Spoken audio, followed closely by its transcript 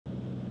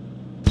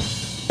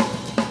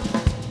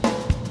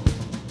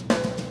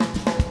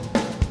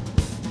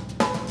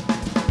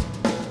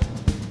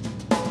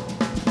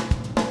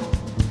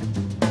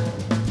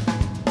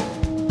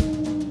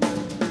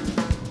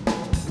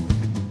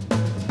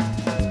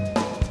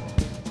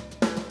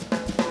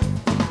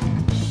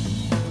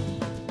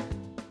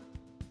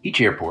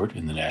Each airport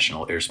in the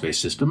national airspace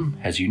system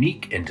has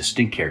unique and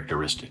distinct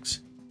characteristics,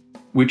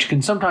 which can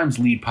sometimes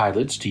lead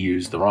pilots to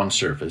use the wrong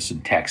surface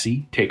in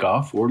taxi,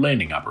 takeoff, or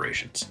landing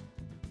operations.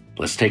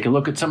 Let's take a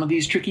look at some of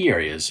these tricky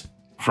areas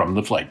from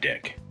the flight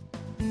deck.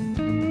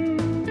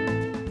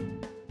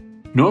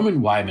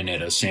 Norman Y.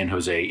 Mineta San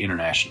Jose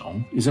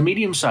International is a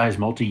medium-sized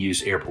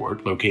multi-use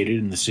airport located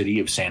in the city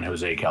of San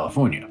Jose,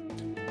 California.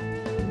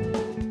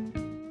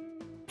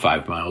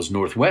 5 miles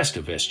northwest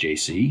of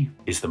SJC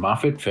is the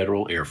Moffett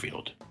Federal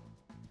Airfield.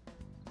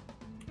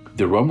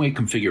 The runway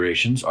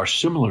configurations are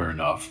similar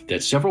enough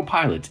that several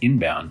pilots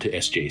inbound to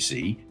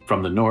SJC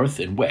from the north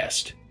and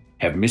west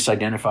have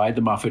misidentified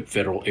the Moffett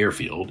Federal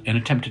Airfield and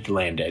attempted to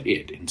land at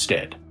it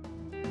instead.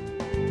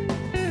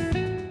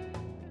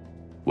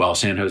 While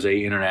San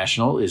Jose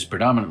International is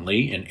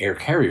predominantly an air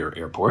carrier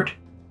airport,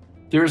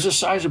 there is a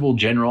sizable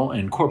general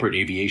and corporate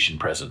aviation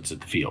presence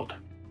at the field.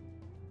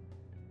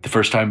 The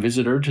first-time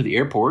visitor to the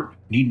airport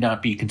need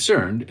not be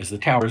concerned, as the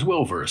tower is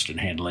well-versed in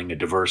handling a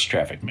diverse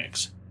traffic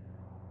mix.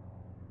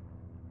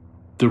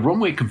 The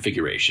runway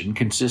configuration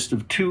consists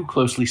of 2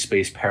 closely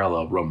spaced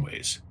parallel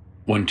runways,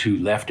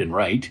 1-2 left and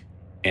right,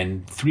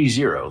 and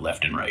 3-0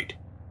 left and right.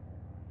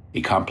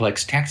 A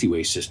complex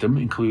taxiway system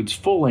includes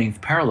full-length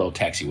parallel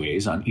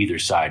taxiways on either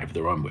side of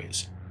the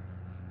runways.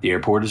 The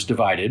airport is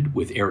divided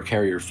with air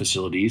carrier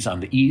facilities on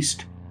the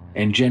east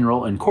and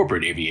general and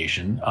corporate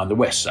aviation on the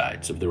west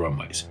sides of the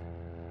runways.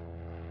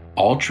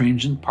 All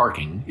transient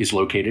parking is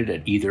located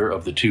at either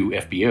of the 2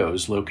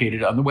 FBOs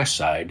located on the west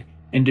side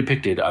and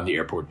depicted on the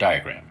airport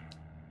diagram.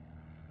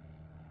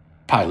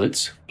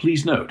 Pilots,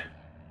 please note,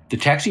 the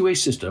taxiway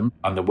system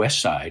on the west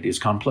side is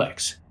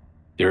complex.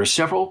 There are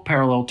several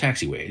parallel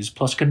taxiways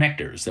plus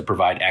connectors that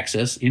provide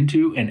access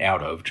into and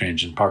out of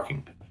transient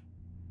parking.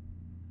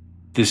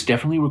 This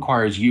definitely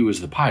requires you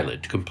as the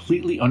pilot to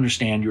completely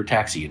understand your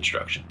taxi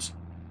instructions,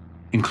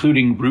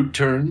 including route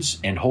turns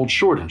and hold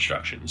short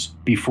instructions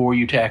before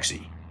you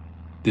taxi.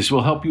 This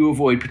will help you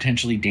avoid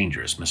potentially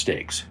dangerous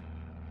mistakes.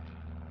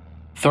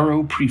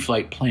 Thorough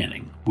pre-flight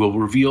planning will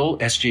reveal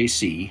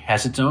SJC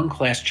has its own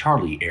Class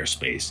Charlie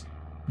airspace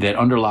that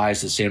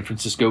underlies the San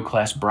Francisco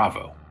Class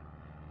Bravo.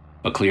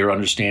 A clear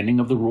understanding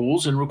of the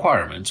rules and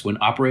requirements when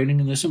operating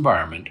in this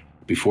environment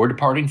before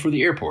departing for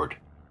the airport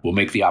will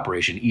make the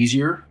operation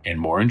easier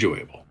and more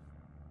enjoyable.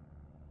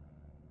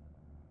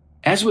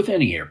 As with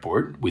any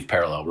airport with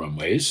parallel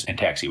runways and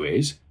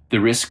taxiways, the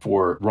risk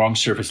for wrong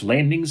surface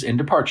landings and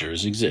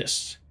departures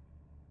exists.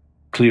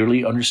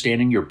 Clearly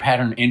understanding your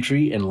pattern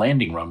entry and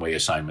landing runway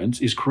assignments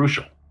is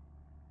crucial.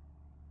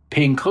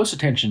 Paying close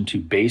attention to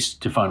base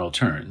to final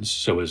turns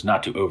so as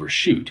not to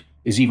overshoot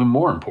is even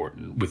more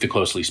important with the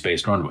closely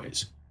spaced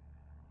runways.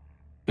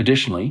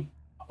 Additionally,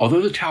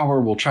 although the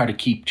tower will try to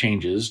keep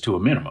changes to a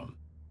minimum,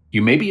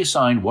 you may be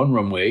assigned one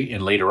runway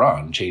and later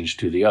on change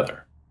to the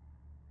other.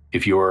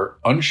 If you're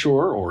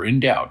unsure or in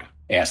doubt,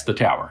 ask the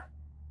tower.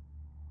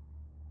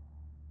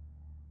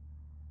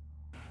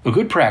 A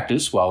good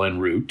practice while en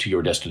route to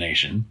your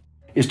destination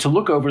is to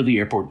look over the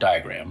airport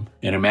diagram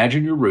and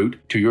imagine your route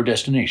to your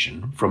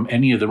destination from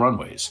any of the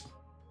runways.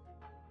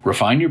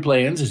 Refine your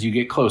plans as you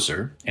get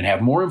closer and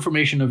have more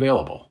information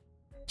available,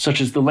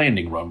 such as the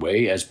landing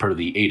runway as per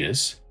the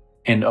ATIS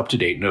and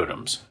up-to-date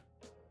NOTAMs.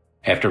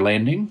 After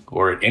landing,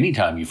 or at any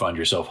time you find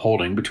yourself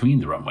holding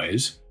between the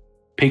runways,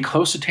 pay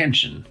close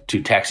attention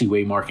to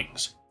taxiway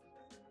markings.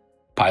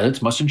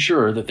 Pilots must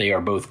ensure that they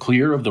are both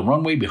clear of the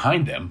runway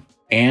behind them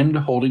and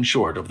holding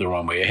short of the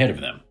runway ahead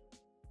of them.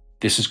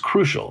 This is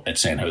crucial at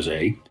San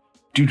Jose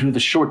due to the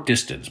short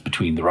distance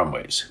between the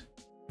runways.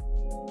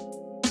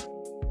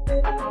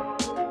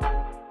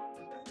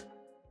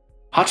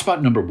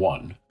 Hotspot number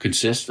 1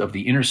 consists of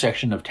the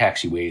intersection of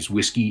taxiways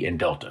Whiskey and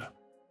Delta,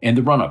 and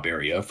the run-up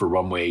area for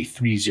runway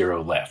 30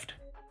 left.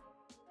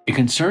 It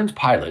concerns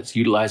pilots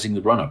utilizing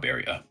the run-up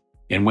area,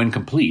 and when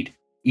complete,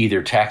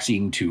 either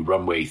taxiing to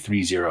runway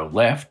 30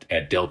 left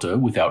at Delta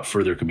without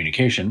further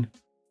communication,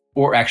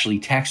 or actually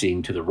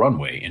taxiing to the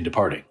runway and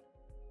departing.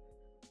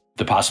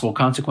 The possible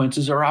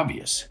consequences are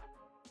obvious.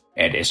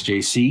 At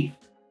SJC,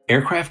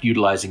 aircraft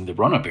utilizing the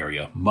run-up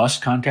area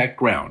must contact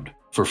ground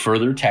for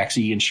further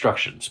taxi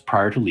instructions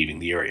prior to leaving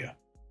the area.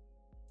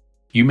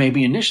 You may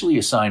be initially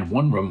assigned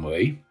one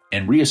runway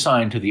and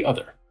reassigned to the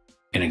other.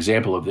 An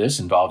example of this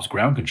involves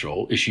ground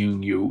control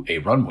issuing you a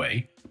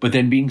runway, but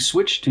then being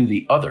switched to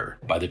the other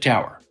by the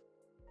tower.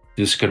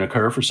 This can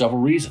occur for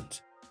several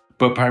reasons,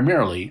 but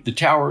primarily the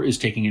tower is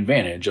taking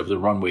advantage of the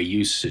runway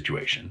use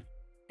situation,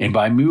 and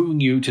by moving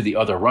you to the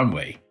other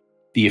runway,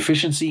 the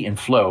efficiency and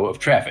flow of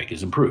traffic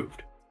is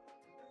improved.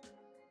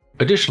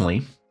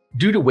 Additionally,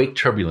 due to wake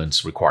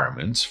turbulence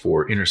requirements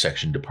for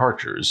intersection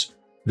departures,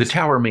 the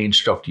tower may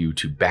instruct you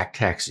to back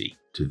taxi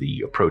to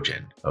the approach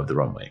end of the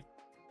runway.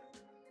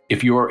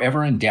 If you are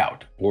ever in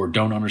doubt or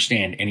don't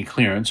understand any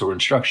clearance or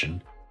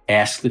instruction,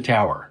 ask the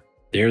tower.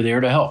 They're there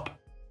to help.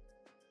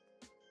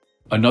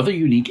 Another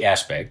unique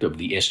aspect of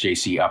the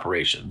SJC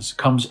operations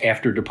comes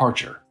after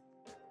departure.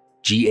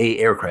 GA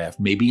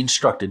aircraft may be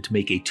instructed to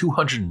make a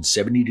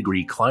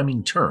 270-degree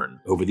climbing turn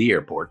over the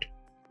airport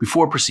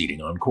before proceeding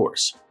on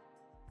course.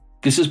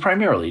 This is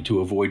primarily to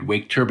avoid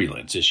wake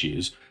turbulence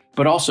issues,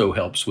 but also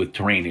helps with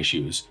terrain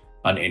issues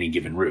on any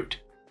given route.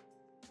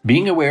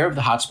 Being aware of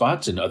the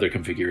hotspots and other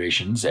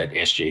configurations at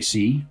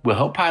SJC will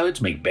help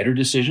pilots make better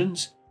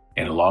decisions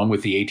and, along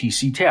with the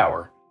ATC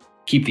tower,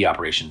 keep the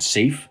operation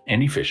safe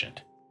and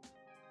efficient.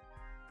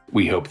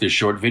 We hope this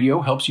short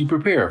video helps you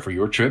prepare for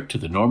your trip to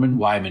the Norman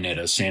Y.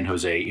 Mineta San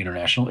Jose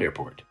International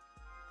Airport.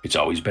 It's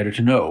always better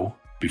to know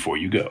before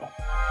you go.